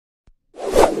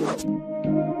Audio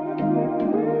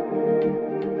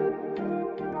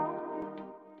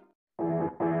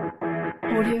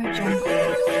Jungle.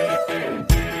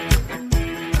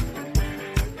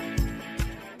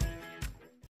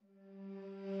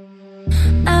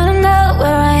 I don't know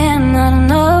where I am, I don't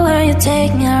know where you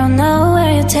take me, I don't know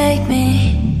where you take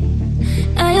me.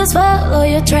 I just follow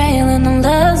your trail and I'm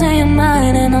losing your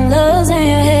mind and I'm losing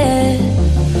your head.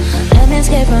 Let me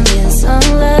escape from this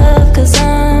unlove, cause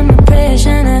I'm a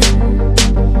prisoner.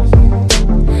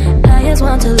 I just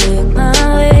want to look my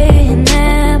way and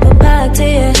never back to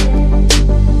you.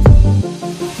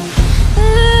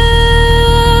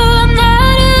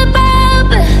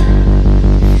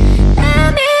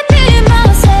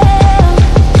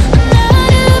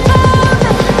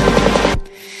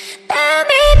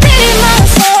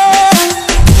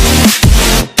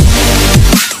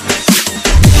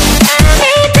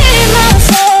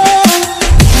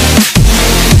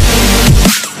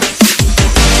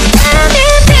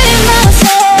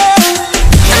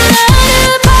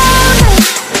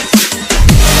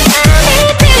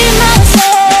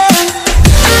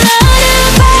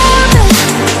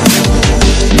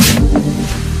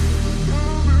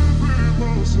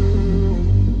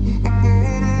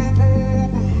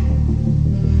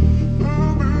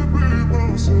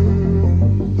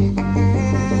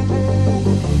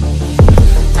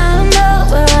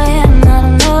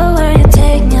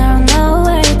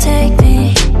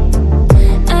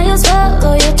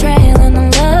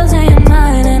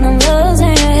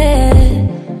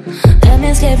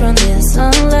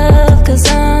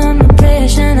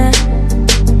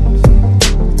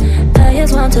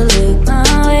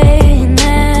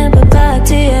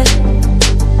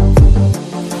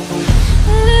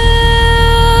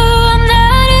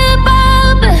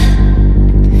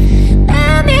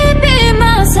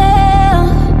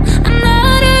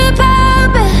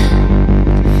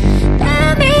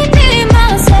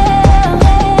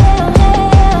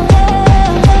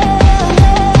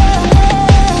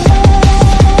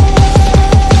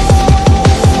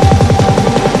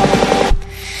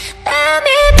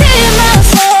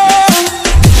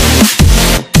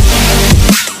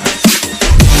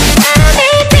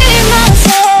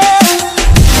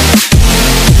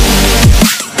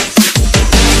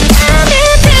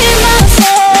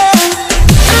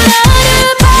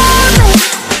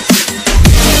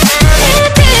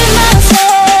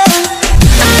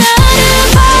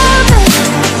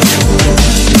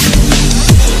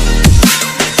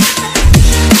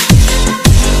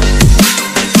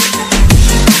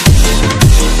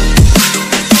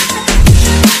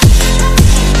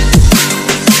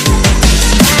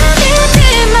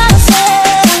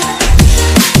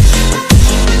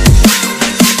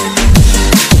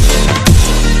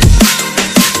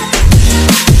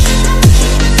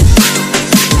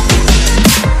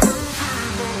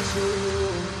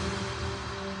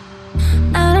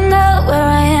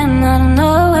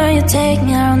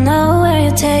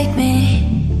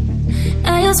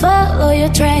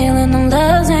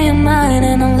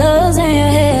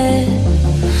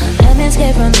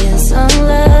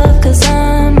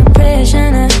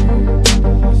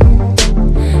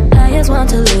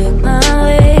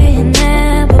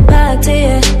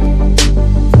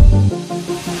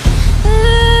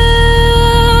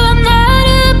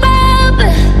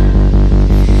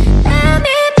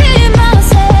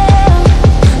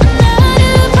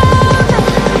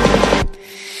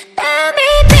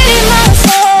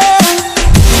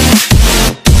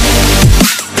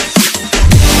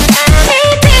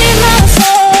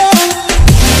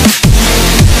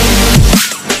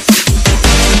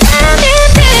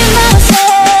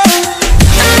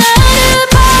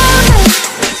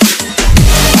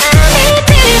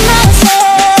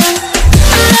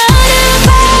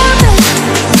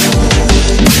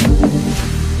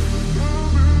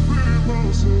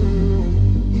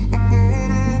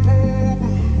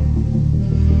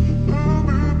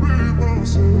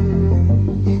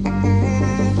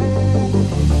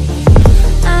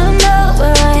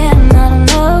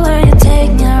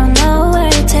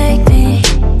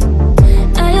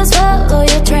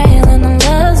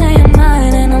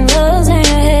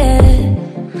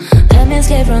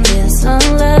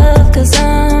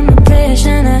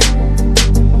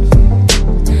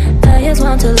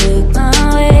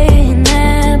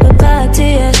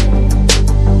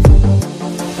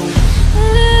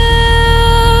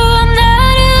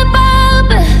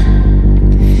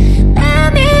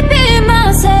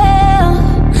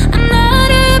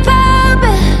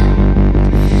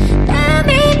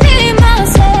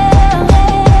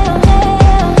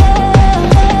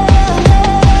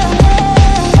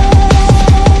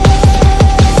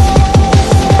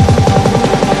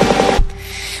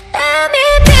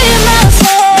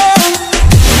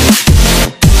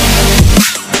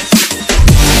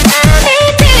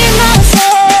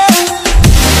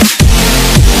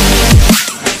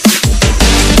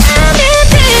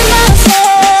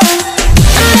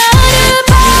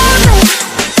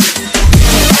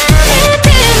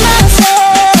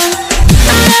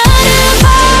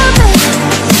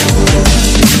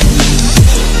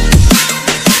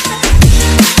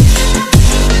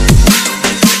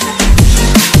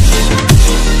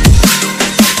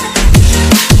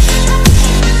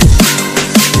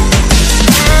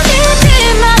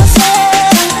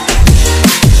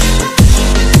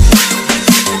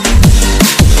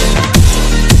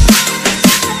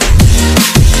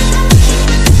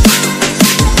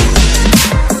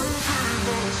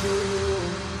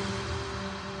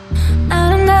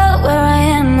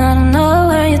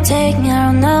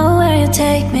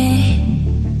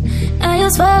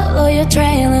 follow your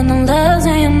trail, and I'm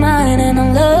losing your mind, and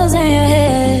I'm losing your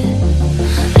head.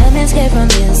 Let me escape from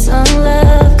this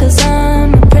love, cause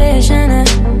I'm a prisoner.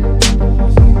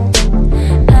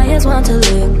 I just want to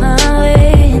look my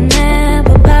way and